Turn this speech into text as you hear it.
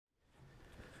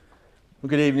Well,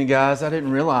 good evening, guys. I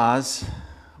didn't realize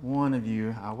one of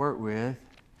you I work with,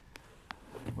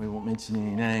 we won't mention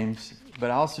any names,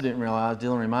 but I also didn't realize,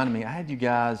 Dylan reminded me, I had you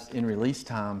guys in release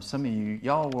time. Some of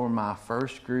y'all were my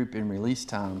first group in release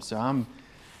time, so I'm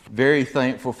very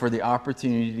thankful for the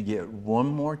opportunity to get one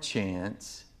more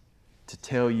chance to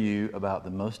tell you about the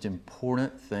most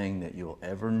important thing that you'll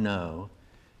ever know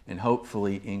and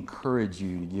hopefully encourage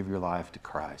you to give your life to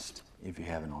Christ if you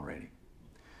haven't already.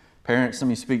 Parents, let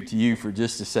me speak to you for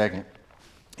just a second.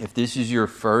 If this is your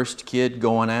first kid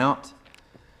going out,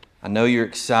 I know you're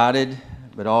excited,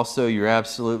 but also you're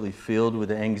absolutely filled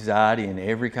with anxiety in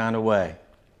every kind of way.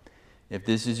 If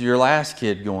this is your last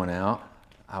kid going out,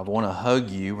 I want to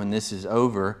hug you when this is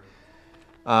over.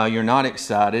 You're not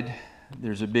excited.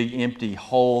 There's a big empty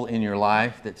hole in your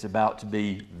life that's about to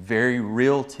be very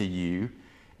real to you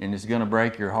and is going to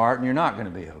break your heart, and you're not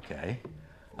going to be okay.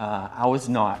 I was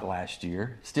not last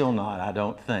year, still not, I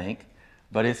don't think,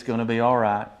 but it's going to be all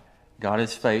right. God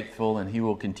is faithful and He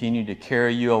will continue to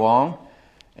carry you along.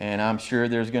 And I'm sure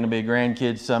there's going to be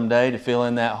grandkids someday to fill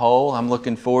in that hole. I'm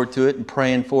looking forward to it and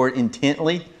praying for it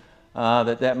intently,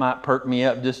 that might perk me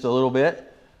up just a little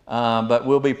bit. But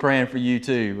we'll be praying for you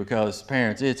too, because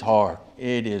parents, it's hard.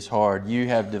 It is hard. You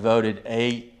have devoted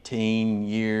 18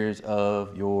 years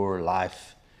of your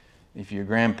life. If you're a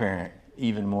grandparent,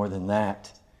 even more than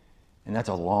that. And that's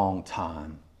a long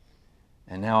time.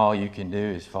 And now all you can do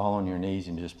is fall on your knees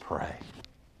and just pray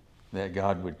that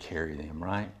God would carry them,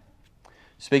 right?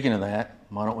 Speaking of that,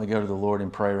 why don't we go to the Lord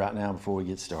and pray right now before we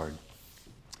get started.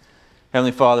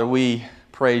 Heavenly Father, we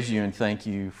praise you and thank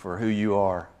you for who you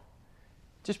are.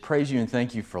 Just praise you and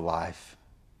thank you for life.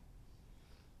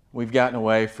 We've gotten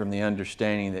away from the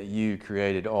understanding that you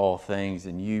created all things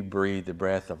and you breathed the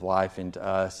breath of life into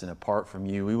us, and apart from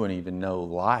you, we wouldn't even know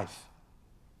life.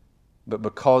 But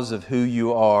because of who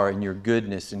you are and your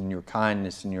goodness and your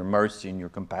kindness and your mercy and your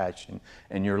compassion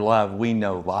and your love, we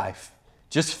know life,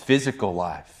 just physical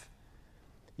life.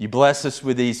 You bless us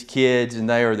with these kids, and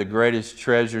they are the greatest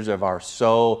treasures of our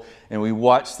soul, and we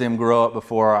watch them grow up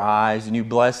before our eyes, and you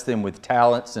bless them with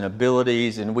talents and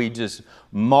abilities, and we just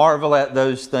marvel at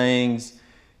those things.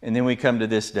 And then we come to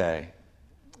this day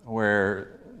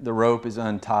where the rope is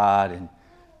untied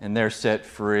and they're set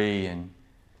free, and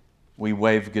we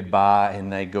wave goodbye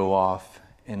and they go off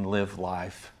and live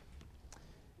life.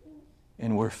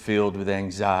 And we're filled with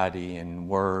anxiety and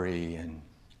worry and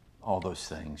all those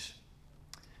things.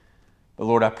 But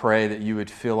Lord, I pray that you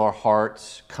would fill our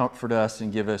hearts, comfort us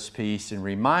and give us peace, and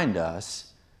remind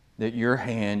us that your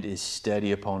hand is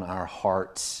steady upon our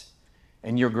hearts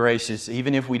and you're gracious.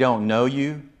 Even if we don't know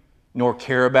you, nor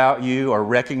care about you or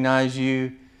recognize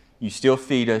you, you still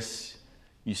feed us,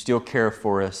 you still care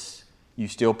for us, you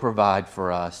still provide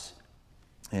for us,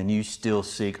 and you still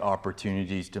seek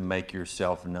opportunities to make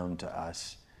yourself known to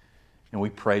us. And we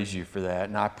praise you for that.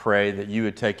 And I pray that you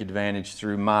would take advantage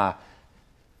through my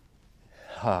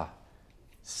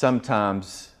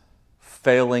sometimes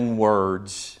failing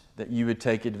words, that you would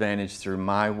take advantage through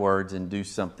my words and do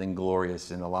something glorious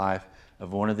in the life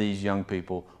of one of these young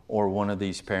people or one of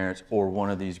these parents or one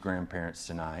of these grandparents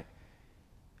tonight,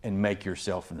 and make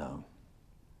yourself known.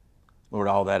 Lord,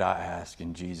 all that I ask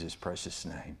in Jesus' precious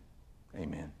name.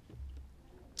 Amen.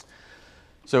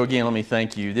 So again, let me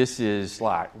thank you. This is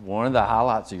like one of the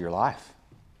highlights of your life.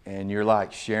 And you're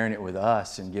like sharing it with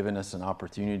us and giving us an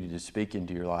opportunity to speak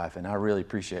into your life. And I really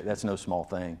appreciate it. That's no small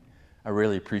thing. I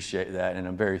really appreciate that. And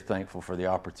I'm very thankful for the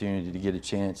opportunity to get a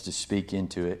chance to speak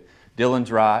into it.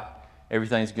 Dylan's right.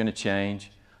 Everything's going to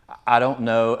change. I don't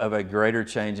know of a greater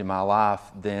change in my life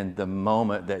than the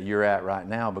moment that you're at right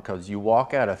now, because you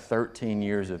walk out of 13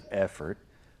 years of effort.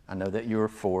 I know that you were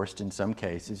forced in some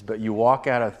cases, but you walk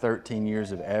out of 13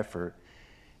 years of effort.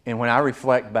 And when I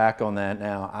reflect back on that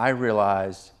now, I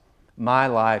realize my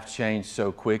life changed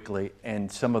so quickly, and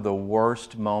some of the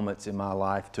worst moments in my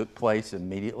life took place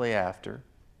immediately after,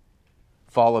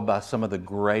 followed by some of the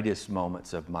greatest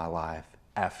moments of my life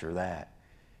after that.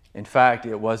 In fact,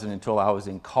 it wasn't until I was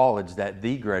in college that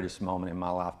the greatest moment in my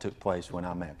life took place, when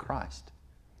I met Christ.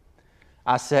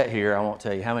 I sat here, I won't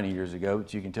tell you how many years ago,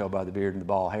 but you can tell by the beard and the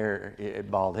bald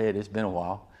head, it's been a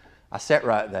while. I sat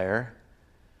right there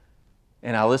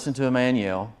and I listened to a man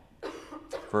yell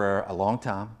for a long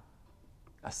time.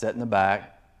 I sat in the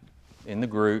back, in the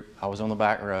group. I was on the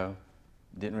back row.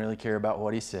 Didn't really care about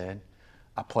what he said.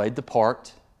 I played the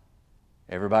part.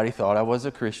 Everybody thought I was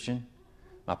a Christian.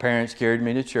 My parents carried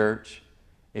me to church.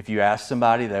 If you asked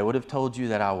somebody, they would have told you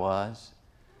that I was.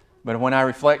 But when I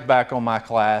reflect back on my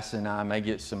class, and I may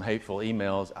get some hateful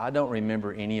emails, I don't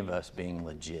remember any of us being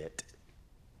legit.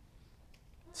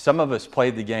 Some of us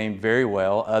played the game very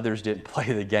well. Others didn't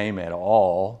play the game at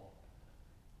all.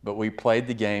 But we played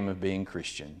the game of being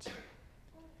Christians.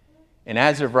 And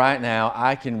as of right now,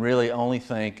 I can really only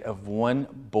think of one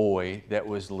boy that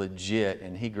was legit,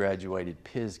 and he graduated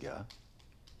Pisgah.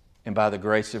 And by the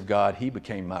grace of God, he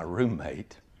became my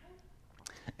roommate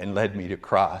and led me to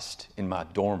Christ in my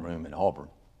dorm room in Auburn.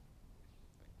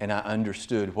 And I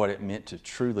understood what it meant to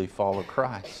truly follow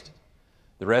Christ.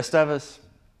 The rest of us,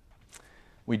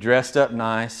 we dressed up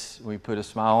nice. We put a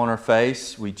smile on our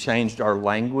face. We changed our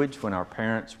language when our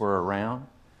parents were around.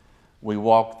 We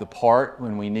walked the part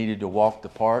when we needed to walk the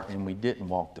part, and we didn't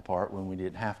walk the part when we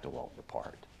didn't have to walk the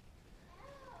part.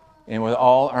 And with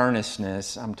all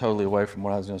earnestness, I'm totally away from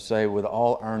what I was going to say, with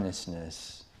all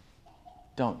earnestness,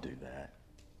 don't do that.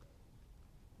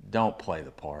 Don't play the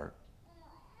part.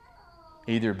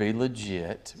 Either be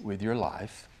legit with your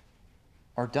life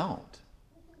or don't.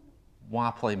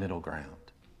 Why play middle ground?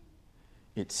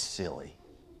 It's silly.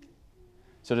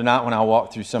 So tonight when I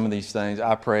walk through some of these things,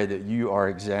 I pray that you are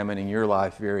examining your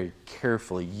life very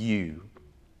carefully. You,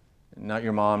 not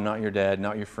your mom, not your dad,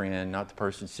 not your friend, not the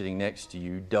person sitting next to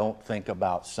you. Don't think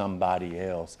about somebody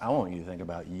else. I want you to think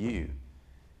about you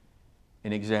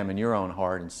and examine your own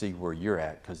heart and see where you're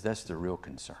at, because that's the real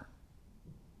concern.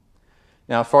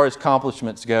 Now, as far as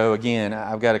accomplishments go, again,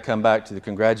 I've got to come back to the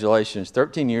congratulations.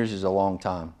 13 years is a long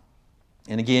time.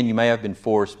 And again, you may have been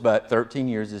forced, but 13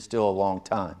 years is still a long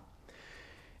time.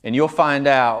 And you'll find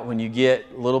out when you get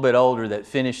a little bit older that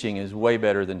finishing is way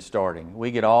better than starting.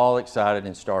 We get all excited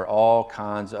and start all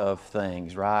kinds of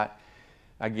things, right?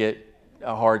 I get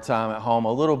a hard time at home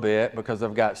a little bit because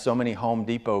I've got so many Home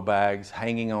Depot bags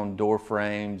hanging on door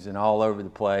frames and all over the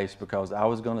place because I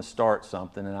was going to start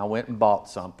something and I went and bought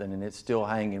something and it's still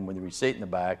hanging with the receipt in the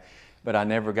bag, but I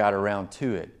never got around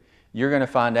to it. You're going to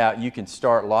find out you can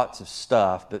start lots of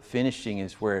stuff, but finishing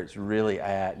is where it's really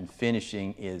at, and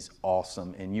finishing is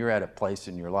awesome. And you're at a place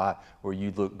in your life where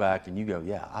you look back and you go,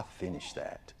 yeah, I finished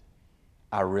that.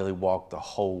 I really walked the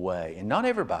whole way. And not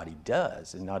everybody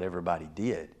does, and not everybody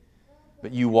did.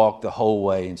 But you walked the whole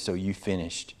way, and so you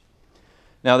finished.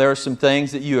 Now, there are some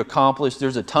things that you accomplished.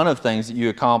 There's a ton of things that you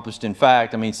accomplished. In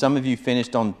fact, some of you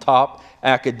finished on top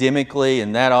academically,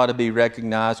 and that ought to be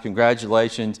recognized.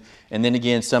 Congratulations. And then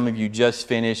again, some of you just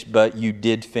finished, but you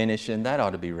did finish, and that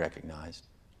ought to be recognized.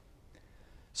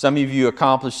 Some of you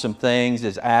accomplished some things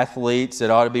as athletes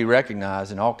that ought to be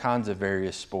recognized in all kinds of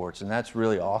various sports, and that's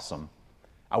really awesome.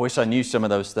 I wish I knew some of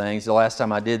those things. The last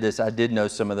time I did this, I did know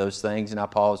some of those things, and I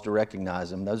paused to recognize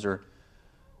them. Those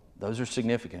are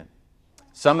significant.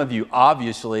 Some of you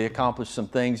obviously accomplished some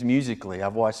things musically.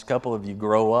 I've watched a couple of you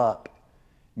grow up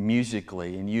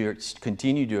musically, and you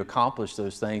continue to accomplish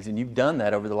those things, and you've done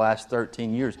that over the last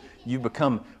 13 years. You've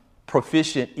become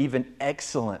proficient, even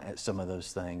excellent at some of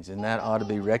those things, and that ought to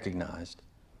be recognized.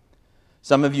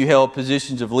 Some of you held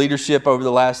positions of leadership over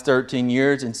the last 13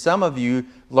 years, and some of you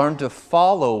learned to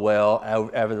follow well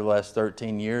over the last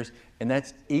 13 years, and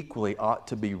that's equally ought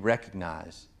to be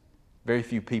recognized. Very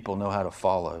few people know how to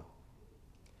follow.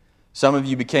 Some of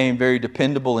you became very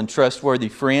dependable and trustworthy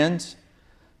friends.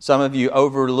 Some of you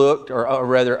overcame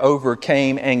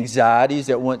anxieties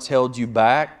that once held you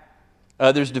back.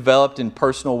 Others developed in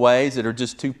personal ways that are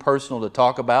just too personal to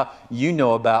talk about. You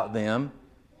know about them.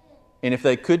 And if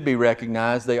they could be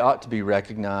recognized, they ought to be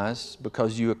recognized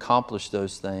because you accomplished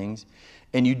those things.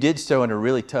 And you did so in a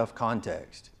really tough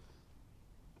context,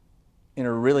 in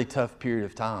a really tough period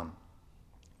of time.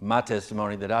 My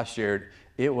testimony that I shared,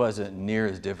 it wasn't near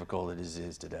as difficult as it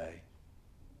is today.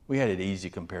 We had it easy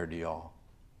compared to y'all.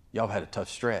 Y'all have had a tough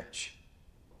stretch.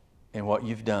 And what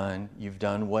you've done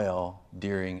well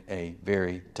during a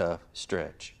very tough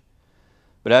stretch.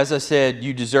 But as I said,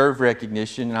 you deserve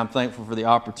recognition, and I'm thankful for the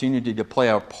opportunity to play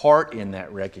a part in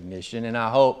that recognition. And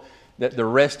I hope that the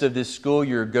rest of this school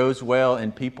year goes well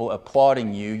and people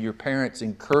applauding you, your parents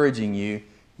encouraging you.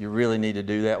 You really need to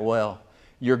do that well.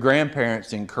 Your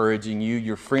grandparents encouraging you,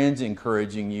 your friends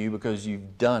encouraging you because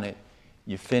you've done it,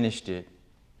 you finished it,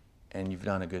 and you've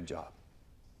done a good job.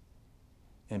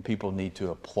 And people need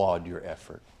to applaud your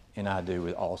effort. And I do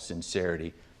with all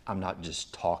sincerity. I'm not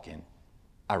just talking.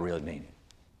 I really mean it.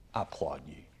 I applaud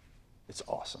you. It's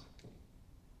awesome.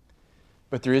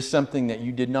 But there is something that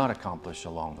you did not accomplish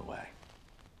along the way.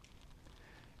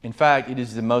 In fact, it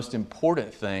is the most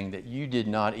important thing that you did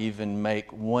not even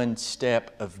make one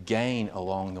step of gain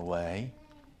along the way,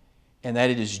 and that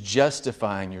it is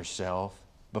justifying yourself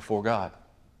before God.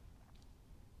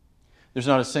 There's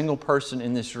not a single person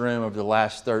in this room over the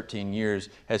last 13 years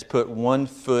has put 1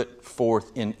 foot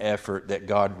forth in effort that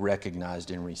God recognized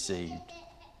and received.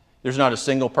 There's not a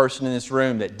single person in this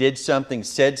room that did something,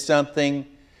 said something,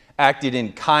 acted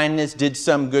in kindness, did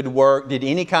some good work, did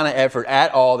any kind of effort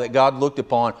at all that God looked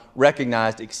upon,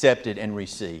 recognized, accepted, and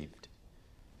received.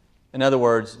 In other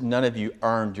words, none of you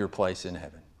earned your place in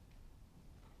heaven.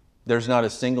 There's not a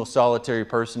single solitary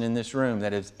person in this room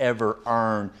that has ever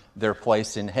earned their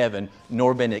place in heaven,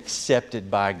 nor been accepted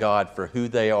by God for who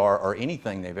they are or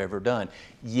anything they've ever done.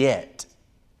 Yet,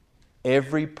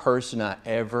 every person I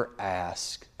ever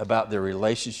ask about their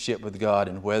relationship with God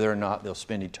and whether or not they'll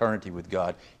spend eternity with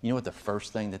God, you know what the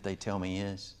first thing that they tell me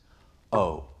is?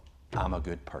 Oh, I'm a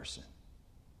good person.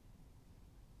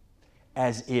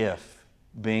 As if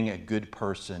being a good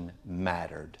person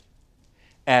mattered.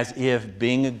 As if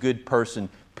being a good person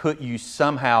put you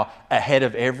somehow ahead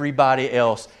of everybody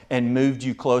else and moved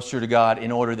you closer to God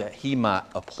in order that He might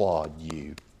applaud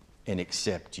you and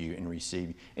accept you and receive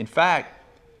you. In fact,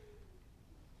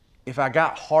 if I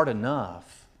got hard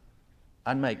enough,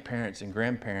 I'd make parents and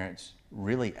grandparents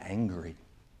really angry.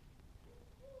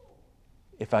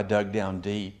 If I dug down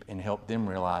deep and helped them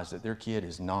realize that their kid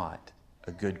is not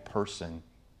a good person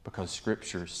because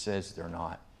Scripture says they're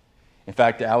not. In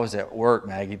fact, I was at work,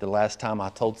 Maggie, the last time I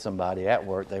told somebody at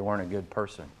work they weren't a good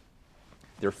person.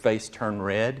 Their face turned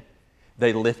red.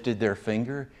 They lifted their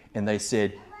finger and they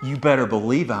said, "You better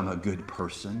believe I'm a good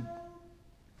person."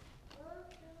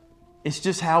 It's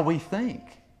just how we think.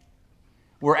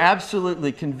 We're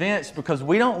absolutely convinced because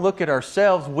we don't look at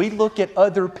ourselves, we look at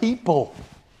other people.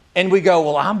 And we go,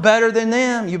 "Well, I'm better than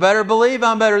them. You better believe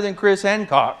I'm better than Chris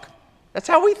Hancock." That's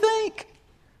how we think.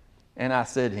 And I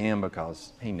said him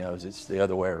because he knows it's the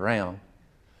other way around.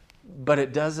 But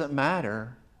it doesn't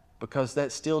matter because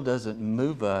that still doesn't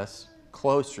move us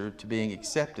closer to being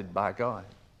accepted by God.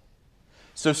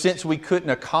 So since we couldn't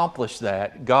accomplish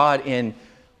that, God, in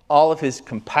all of His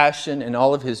compassion and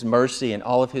all of His mercy and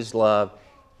all of His love,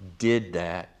 did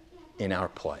that in our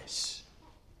place.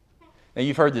 Now,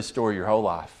 you've heard this story your whole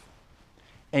life.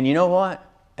 And you know what?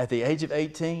 At the age of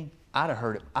 18, I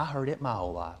heard it my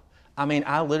whole life. I mean,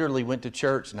 I literally went to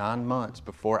church 9 months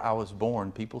before I was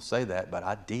born. People say that, but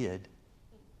I did.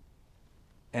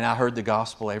 And I heard the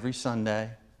gospel every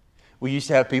Sunday. We used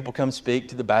to have people come speak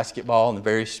to the basketball and the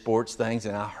various sports things,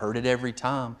 and I heard it every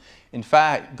time. In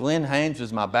fact, Glenn Haynes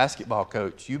was my basketball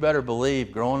coach. You better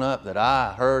believe, growing up, that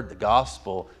I heard the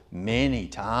gospel many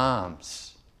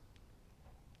times.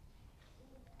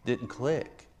 Didn't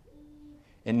click.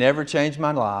 It never changed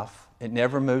my life. It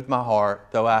never moved my heart,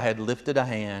 though I had lifted a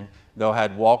hand, though I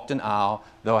had walked an aisle,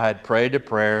 though I had prayed a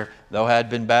prayer, though I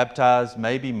had been baptized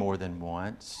maybe more than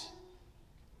once.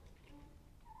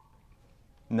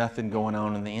 Nothing going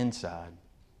on the inside.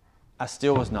 I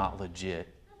still was not legit.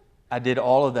 I did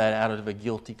all of that out of a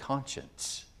guilty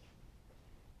conscience.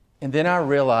 And then I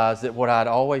realized that what I'd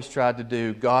always tried to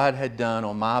do, God had done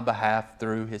on my behalf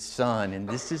through His Son. And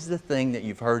this is the thing that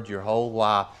you've heard your whole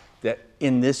life that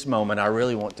in this moment I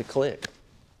really want to click.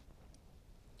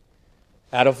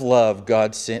 Out of love,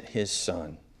 God sent His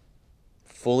Son,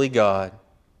 fully God,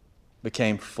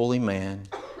 became fully man,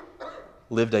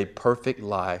 lived a perfect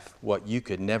life, what you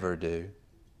could never do,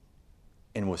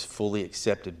 and was fully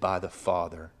accepted by the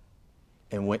Father,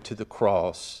 and went to the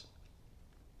cross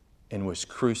and was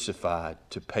crucified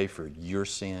to pay for your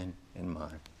sin and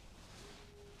mine.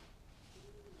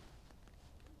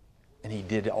 And He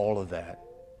did all of that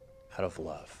out of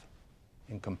love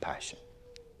and compassion.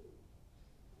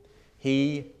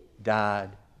 He died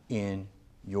in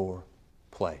your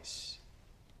place.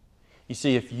 You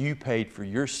see, if you paid for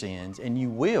your sins, and you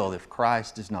will if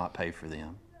Christ does not pay for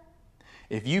them,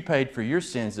 if you paid for your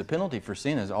sins, the penalty for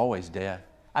sin is always death.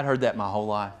 I'd heard that my whole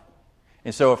life.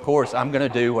 And so, of course, I'm going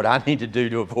to do what I need to do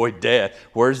to avoid death.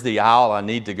 Where's the aisle I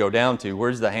need to go down to?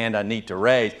 Where's the hand I need to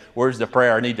raise? Where's the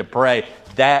prayer I need to pray?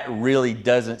 That really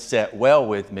doesn't set well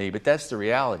with me, but that's the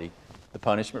reality. The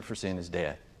punishment for sin is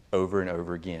death, over and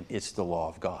over again. It's the law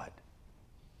of God.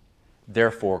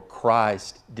 Therefore,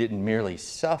 Christ didn't merely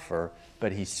suffer,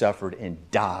 but He suffered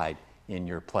and died in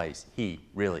your place. He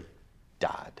really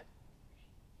died.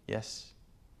 Yes?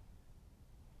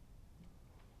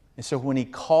 And so when He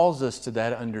calls us to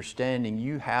that understanding,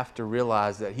 you have to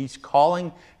realize that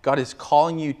God is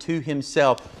calling you to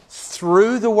Himself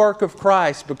through the work of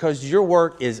Christ, because your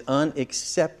work is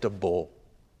unacceptable.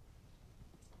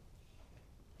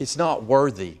 It's not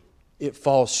worthy. It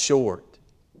falls short.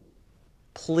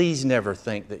 Please never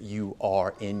think that you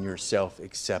are in yourself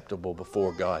acceptable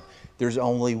before God. There's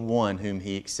only one whom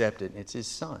He accepted, and it's His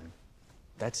Son.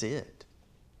 That's it.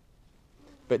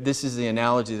 But this is the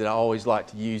analogy that I always like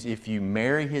to use. If you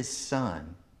marry His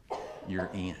Son, you're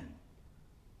in.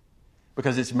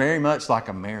 Because it's very much like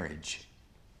a marriage.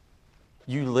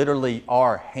 You literally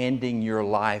are handing your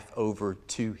life over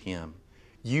to Him.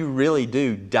 You really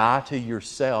do die to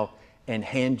yourself and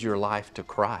hand your life to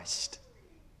Christ.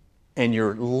 And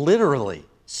you're literally,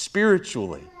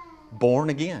 spiritually born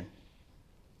again.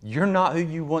 You're not who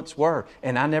you once were.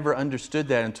 And I never understood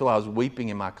that until I was weeping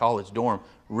in my college dorm,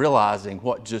 realizing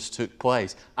what just took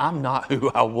place. I'm not who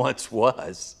I once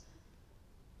was.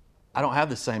 I don't have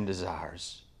the same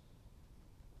desires.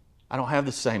 I don't have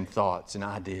the same thoughts and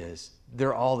ideas.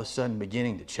 They're all of a sudden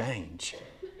beginning to change.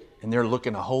 And they're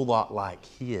looking a whole lot like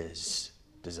His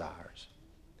desires.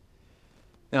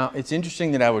 Now, it's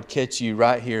interesting that I would catch you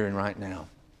right here and right now,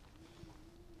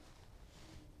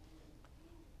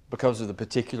 because of the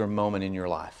particular moment in your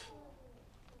life.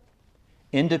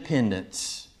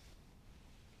 Independence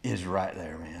is right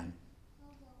there, man.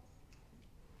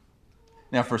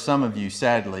 Now, for some of you,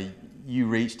 sadly, you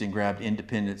reached and grabbed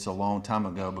independence a long time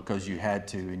ago because you had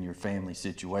to in your family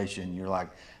situation. You're like,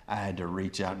 I had to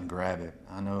reach out and grab it.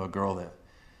 I know a girl that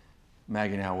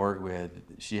Maggie and I worked with,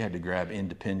 she had to grab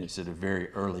independence at a very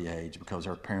early age because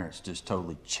her parents just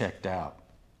totally checked out.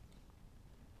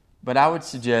 But I would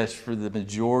suggest for the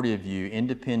majority of you,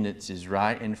 independence is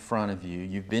right in front of you.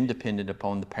 You've been dependent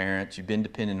upon the parents, you've been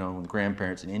dependent on the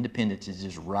grandparents, and independence is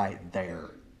just right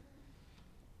there.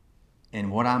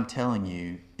 And what I'm telling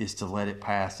you is to let it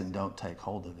pass and don't take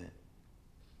hold of it.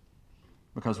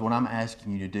 Because what I'm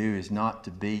asking you to do is not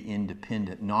to be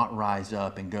independent, not rise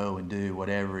up and go and do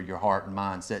whatever your heart and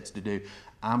mind sets to do.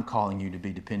 I'm calling you to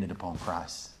be dependent upon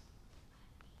Christ.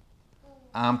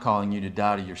 I'm calling you to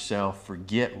die to yourself,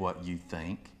 forget what you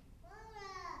think,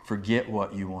 forget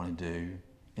what you want to do,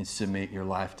 and submit your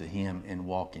life to Him and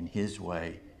walk in His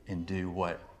way and do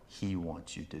what He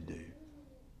wants you to do.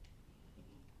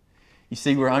 You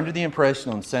see, we're under the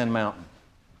impression on Sand Mountain,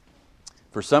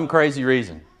 for some crazy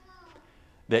reason,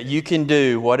 that you can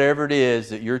do whatever it is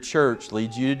that your church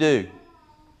leads you to do.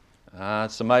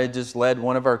 Somebody just led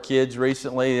one of our kids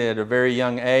recently at a very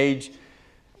young age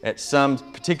at some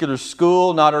particular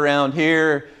school, not around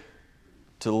here,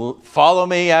 to follow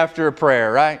me after a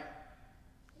prayer, right?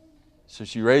 So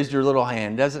she raised her little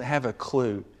hand, doesn't have a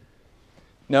clue.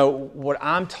 No, what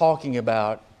I'm talking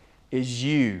about is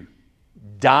you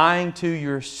dying to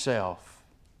yourself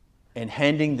and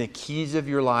handing the keys of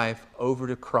your life over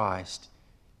to Christ,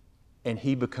 and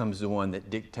He becomes the one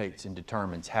that dictates and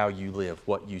determines how you live,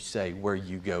 what you say, where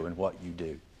you go, and what you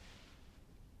do.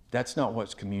 That's not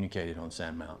what's communicated on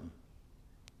Sand Mountain.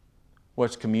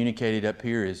 What's communicated up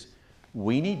here is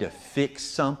we need to fix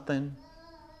something.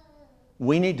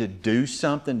 We need to do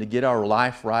something to get our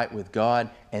life right with God,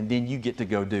 and then you get to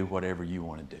go do whatever you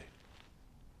want to do.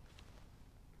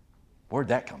 Where'd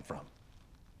that come from?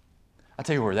 I'll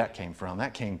tell you where that came from.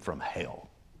 That came from hell.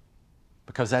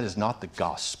 Because that is not the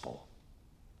gospel.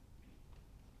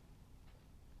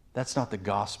 That's not the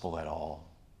gospel at all.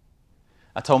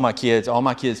 I told my kids, all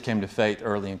my kids came to faith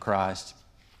early in Christ.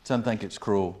 Some think it's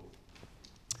cruel.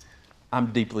 I'm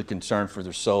deeply concerned for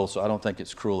their soul, so I don't think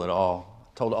it's cruel at all.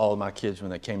 I told all of my kids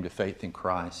when they came to faith in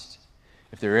Christ,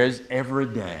 if there is ever a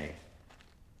day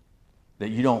that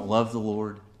you don't love the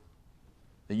Lord,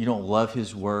 that you don't love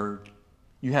His Word,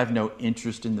 you have no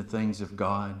interest in the things of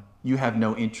God, you have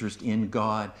no interest in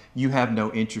God, you have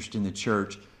no interest in the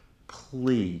church,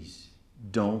 please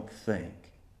don't think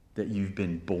that you've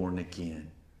been born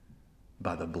again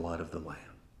by the blood of the Lamb.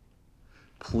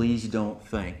 Please don't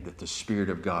think that the Spirit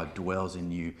of God dwells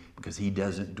in you, because He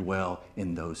doesn't dwell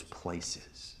in those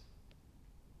places.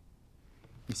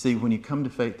 You see, when you come to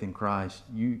faith in Christ,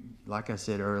 you, like I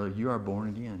said earlier, you are born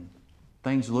again.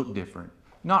 Things look different.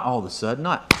 Not all of a sudden,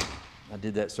 I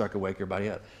did that so I could wake everybody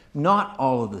up. Not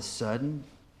all of a sudden,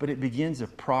 but it begins a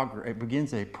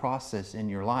process in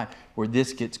your life where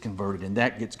this gets converted and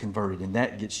that gets converted and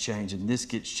that gets changed and this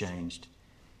gets changed.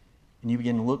 And you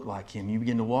begin to look like Him. You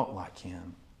begin to walk like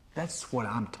Him. That's what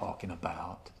I'm talking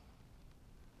about.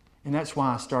 And that's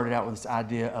why I started out with this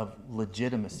idea of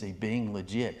legitimacy, being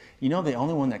legit. You know, the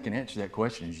only one that can answer that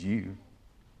question is you.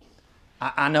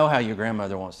 I know how your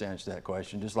grandmother wants to answer that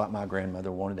question, just like my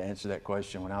grandmother wanted to answer that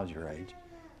question when I was your age.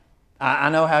 I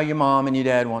know how your mom and your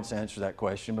dad wants to answer that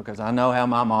question, because I know how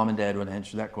my mom and dad would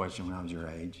answer that question when I was your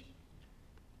age.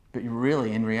 But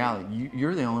really, in reality,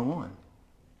 you're the only one.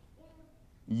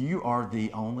 You are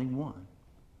the only one.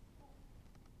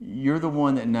 You're the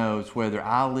one that knows whether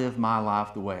I live my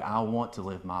life the way I want to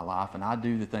live my life, and I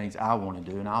do the things I want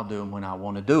to do, and I'll do them when I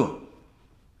want to do them.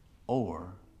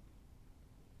 Or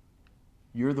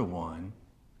you're the one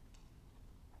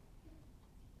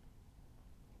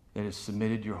that has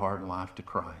submitted your heart and life to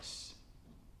Christ.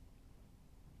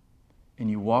 And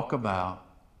you walk about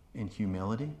in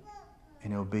humility,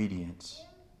 in obedience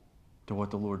to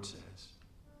what the Lord says.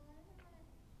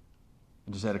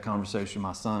 I just had a conversation with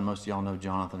my son. Most of y'all know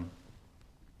Jonathan.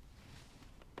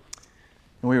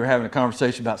 And we were having a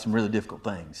conversation about some really difficult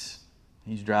things.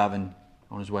 He's driving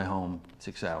on his way home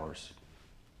 6 hours.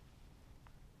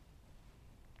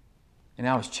 And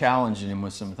I was challenging him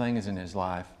with some things in his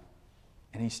life.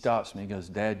 And he stops me. He goes,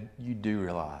 Dad, you do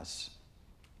realize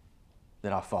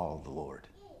that I follow the Lord.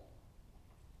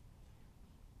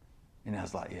 And I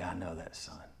was like, yeah, I know that,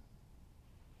 son.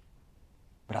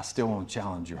 But I still want to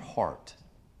challenge your heart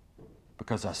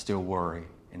because I still worry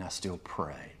and I still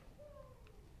pray.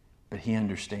 But he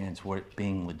understands what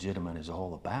being legitimate is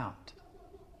all about.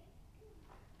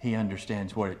 He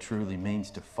understands what it truly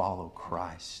means to follow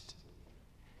Christ.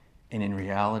 And in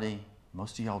reality,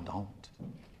 most of y'all don't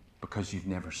because you've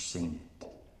never seen it.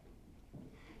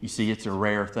 You see, it's a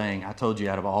rare thing. I told you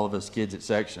out of all of us kids at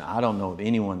section, I don't know of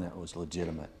anyone that was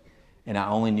legitimate. And I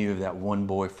only knew of that one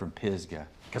boy from Pisgah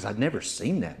because I'd never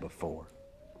seen that before.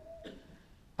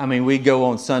 I mean, we'd go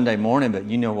on Sunday morning, but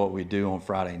you know what we do on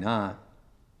Friday night.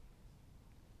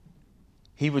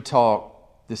 He would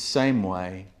talk the same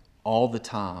way all the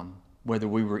time, whether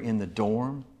we were in the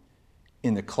dorm,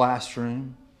 in the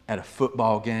classroom, at a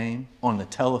football game, on the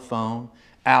telephone,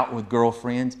 out with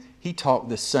girlfriends. He talked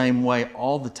the same way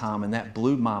all the time, and that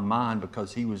blew my mind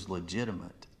because he was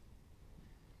legitimate.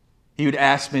 He would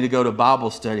ask me to go to Bible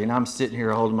study, and I'm sitting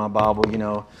here holding my Bible,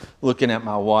 looking at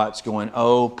my watch going,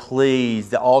 oh, please,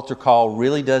 the altar call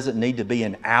really doesn't need to be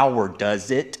an hour, does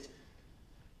it?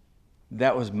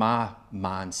 That was my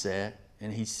mindset.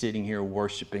 And he's sitting here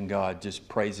worshiping God, just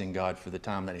praising God for the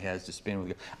time that he has to spend with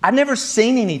God. I've never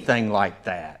seen anything like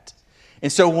that.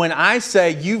 And so when I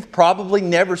say you've probably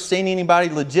never seen anybody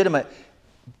legitimate,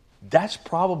 that's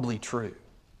probably true.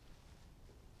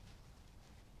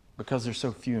 Because they're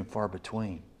so few and far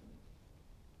between.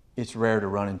 It's rare to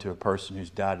run into a person who's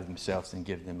died to themselves and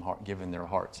given their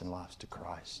hearts and lives to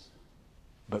Christ.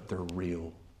 But they're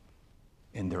real.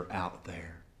 And they're out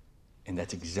there. And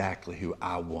that's exactly who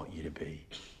I want you to be.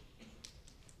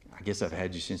 I guess I've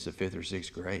had you since the 5th or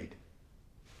 6th grade.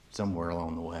 Somewhere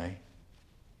along the way.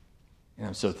 And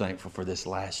I'm so thankful for this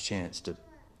last chance to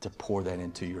pour that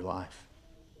into your life.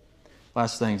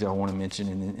 Last things I want to mention,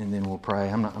 and then we'll pray.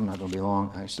 I'm not going to be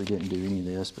long. I actually didn't do any of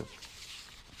this, but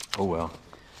oh well.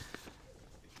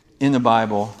 In the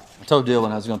Bible, I told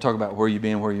Dylan I was going to talk about where you've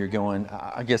been, where you're going.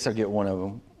 I guess I'll get one of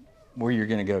them. Where you're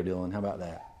going to go, Dylan. How about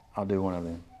that? I'll do one of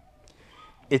them.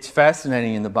 It's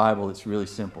fascinating in the Bible. It's really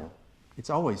simple. It's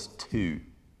always 2.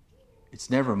 It's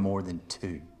never more than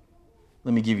 2.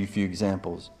 Let me give you a few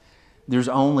examples. There's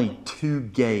only 2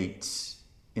 gates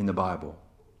in the Bible.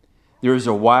 There is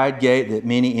a wide gate that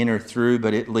many enter through,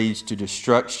 but it leads to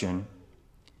destruction.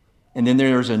 And then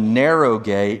there's a narrow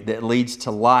gate that leads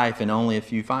to life, and only a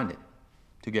few find it.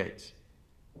 2 gates.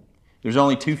 There's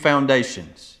only 2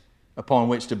 foundations upon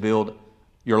which to build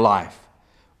your life.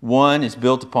 One is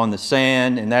built upon the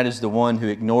sand, and that is the one who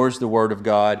ignores the word of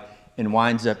God and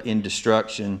winds up in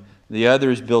destruction. The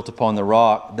other is built upon the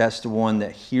rock. That's the one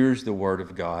that hears the word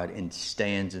of God and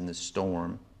stands in the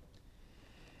storm.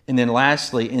 And then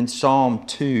lastly, in Psalm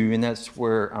 2, and that's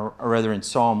where, or rather in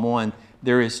Psalm 1,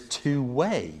 there is 2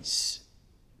 ways.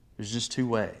 There's just 2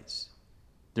 ways.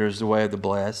 There's the way of the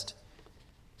blessed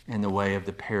and the way of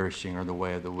the perishing, or the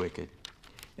way of the wicked.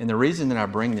 And the reason that I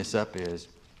bring this up is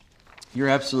you're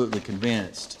absolutely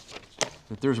convinced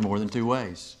that there's more than 2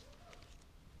 ways.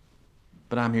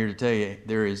 But I'm here to tell you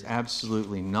there is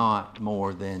absolutely not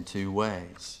more than 2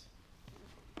 ways.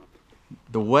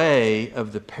 The way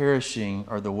of the perishing,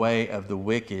 or the way of the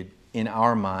wicked, in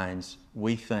our minds,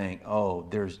 we think, oh,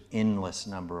 there's endless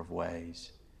number of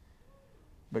ways.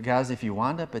 But guys, if you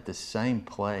wind up at the same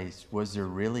place, was there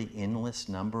really endless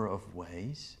number of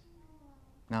ways?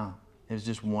 No, it was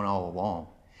just one all along.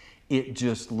 It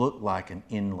just looked like an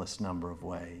endless number of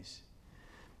ways.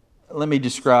 Let me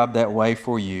describe that way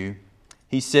for you.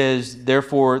 He says,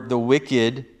 therefore, the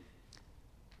wicked,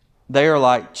 they are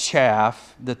like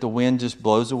chaff that the wind just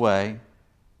blows away.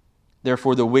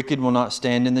 Therefore, the wicked will not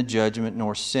stand in the judgment,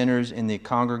 nor sinners in the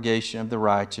congregation of the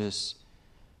righteous.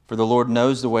 For the Lord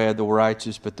knows the way of the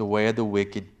righteous, but the way of the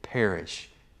wicked perish.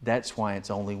 That's why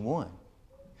it's only one.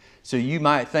 So you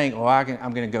might think, oh,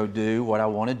 I'm going to go do what I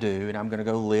want to do, and I'm going to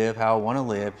go live how I want to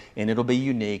live, and it'll be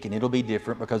unique, and it'll be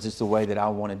different because it's the way that I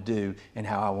want to do and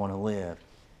how I want to live.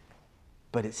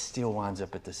 But it still winds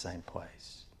up at the same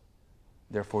place.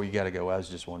 Therefore, you got to go, well, it's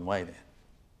just one way then.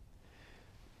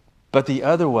 But the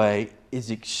other way is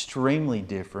extremely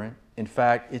different. In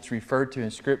fact, it's referred to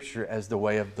in Scripture as the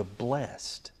way of the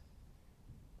blessed.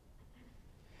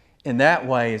 And that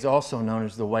way is also known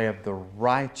as the way of the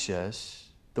righteous,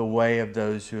 the way of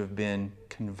those who have been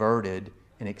converted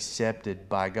and accepted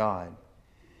by God.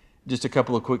 Just a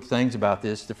couple of quick things about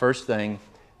this. The first thing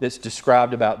that's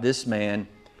described about this man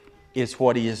is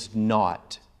what he is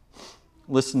not.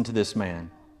 Listen to this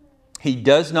man. He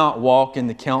does not walk in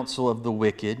the counsel of the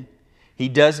wicked. He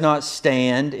does not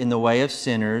stand in the way of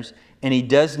sinners. And he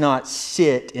does not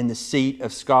sit in the seat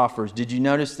of scoffers. Did you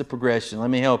notice the progression?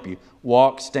 Let me help you.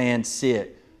 Walk, stand,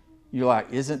 sit. You're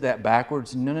like, isn't that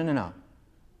backwards? No.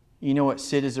 You know what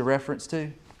sit is a reference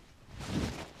to?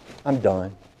 I'm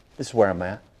done. This is where I'm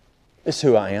at. This is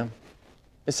who I am.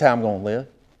 This is how I'm going to live.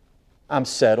 I'm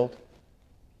settled.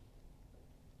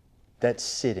 That's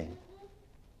sitting.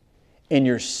 And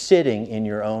you're sitting in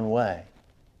your own way.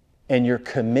 And you're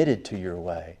committed to your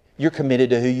way. You're committed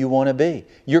to who you want to be.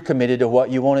 You're committed to what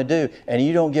you want to do. And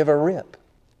you don't give a rip.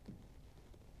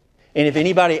 And if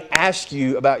anybody asks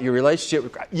you about your relationship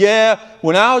with Christ, yeah,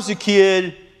 when I was a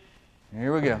kid,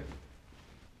 here we go.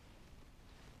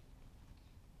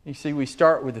 You see, we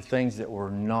start with the things that we're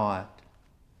not,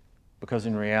 because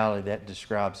in reality that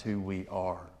describes who we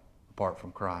are apart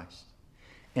from Christ.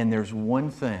 And there's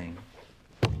one thing,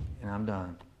 and I'm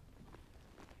done,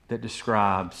 that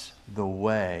describes the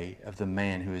way of the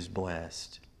man who is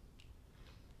blessed.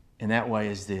 And that way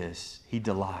is this: he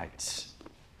delights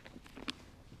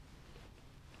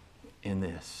in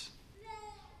this.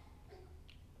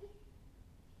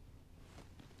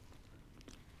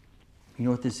 You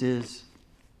know what this is?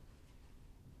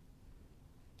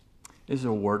 This is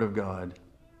a Word of God,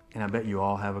 and I bet you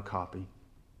all have a copy.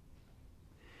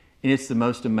 And it's the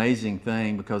most amazing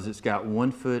thing because it's got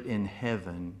one foot in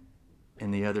heaven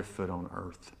and the other foot on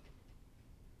earth.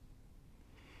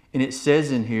 And it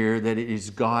says in here that it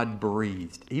is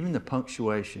God-breathed. Even the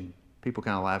punctuation, people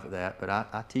kind of laugh at that, but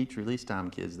I teach release time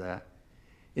kids that.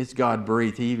 It's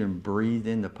God-breathed. He even breathed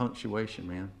in the punctuation,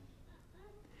 man.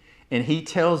 And He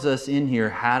tells us in here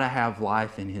how to have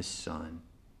life in His Son.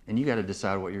 And you got to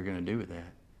decide what you're going to do with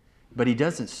that. But He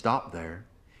doesn't stop there.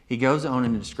 He goes on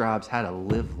and describes how to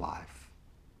live life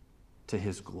to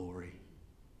His glory.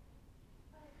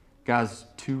 Guys,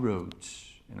 two roads,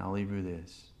 and I'll leave you with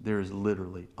this. There is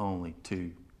literally only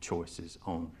two choices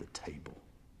on the table.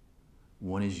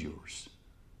 One is yours.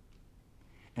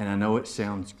 And I know it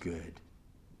sounds good.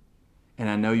 And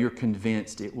I know you're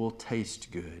convinced it will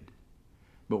taste good.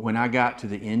 But when I got to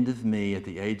the end of me at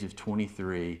the age of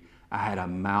 23, I had a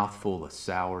mouthful of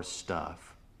sour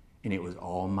stuff, and it was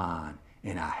all mine,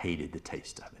 and I hated the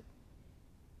taste of it.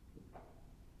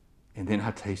 And then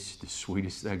I tasted the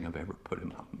sweetest thing I've ever put in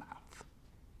my mouth.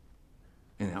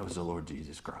 And that was the Lord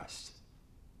Jesus Christ.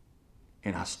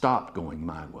 And I stopped going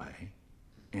my way,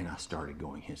 and I started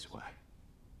going His way.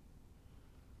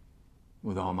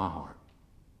 With all my heart.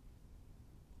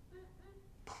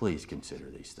 Please consider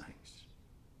these things.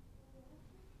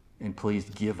 And please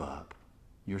give up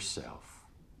yourself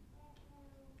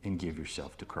and give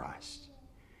yourself to Christ.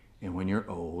 And when you're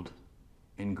old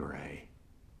and gray,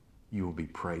 you will be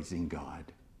praising God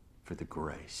for the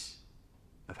grace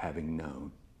of having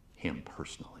known Him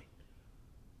personally.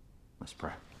 Let's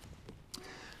pray.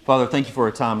 Father, thank you for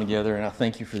our time together, and I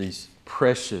thank you for these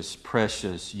precious,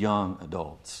 precious young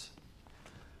adults.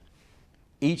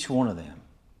 Each one of them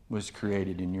was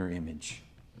created in your image.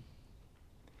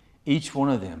 Each one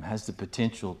of them has the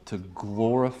potential to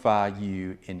glorify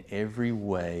you in every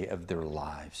way of their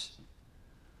lives.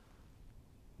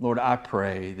 Lord, I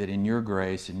pray that in your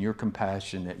grace and your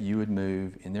compassion that you would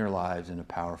move in their lives in a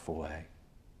powerful way.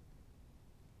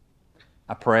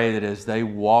 I pray that as they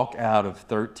walk out of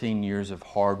 13 years of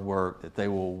hard work, that they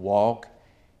will walk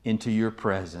into your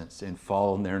presence and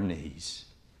fall on their knees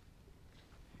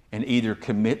and either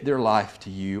commit their life to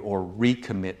you or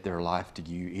recommit their life to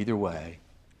you, either way,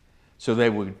 so they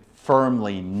would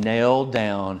firmly nail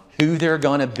down who they're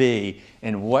going to be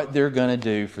and what they're going to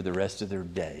do for the rest of their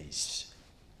days.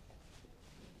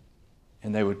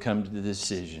 And they would come to the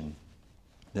decision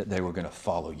that they were going to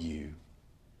follow you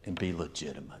and be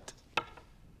legitimate.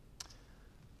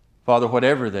 Father,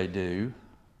 whatever they do,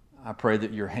 I pray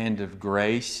that your hand of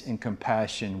grace and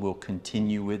compassion will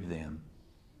continue with them.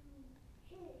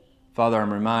 Father,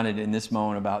 I'm reminded in this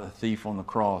moment about the thief on the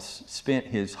cross, spent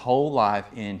his whole life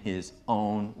in his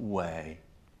own way.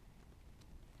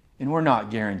 And we're not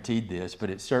guaranteed this, but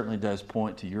it certainly does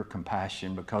point to your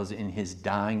compassion, because in his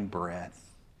dying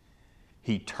breath,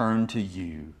 he turned to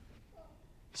you,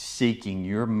 seeking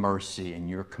your mercy and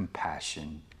your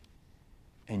compassion,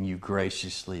 and you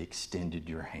graciously extended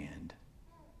your hand.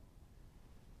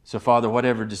 So, Father,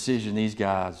 whatever decision these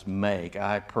guys make,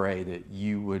 I pray that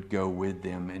you would go with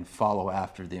them and follow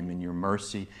after them in your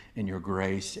mercy and your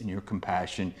grace and your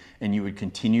compassion, and you would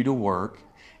continue to work.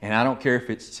 And I don't care if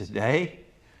it's today.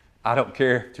 I don't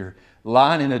care if they're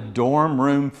lying in a dorm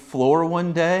room floor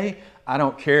one day. I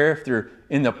don't care if they're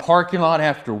in the parking lot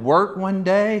after work one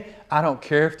day. I don't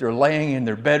care if they're laying in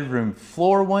their bedroom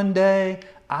floor one day.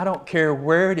 I don't care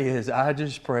where it is. I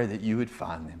just pray that you would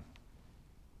find them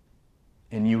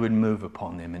and you would move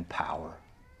upon them in power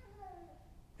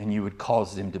and you would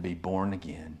cause them to be born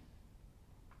again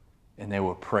and they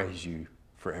will praise you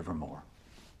forevermore.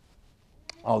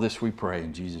 All this we pray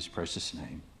in Jesus' precious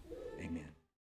name. Amen.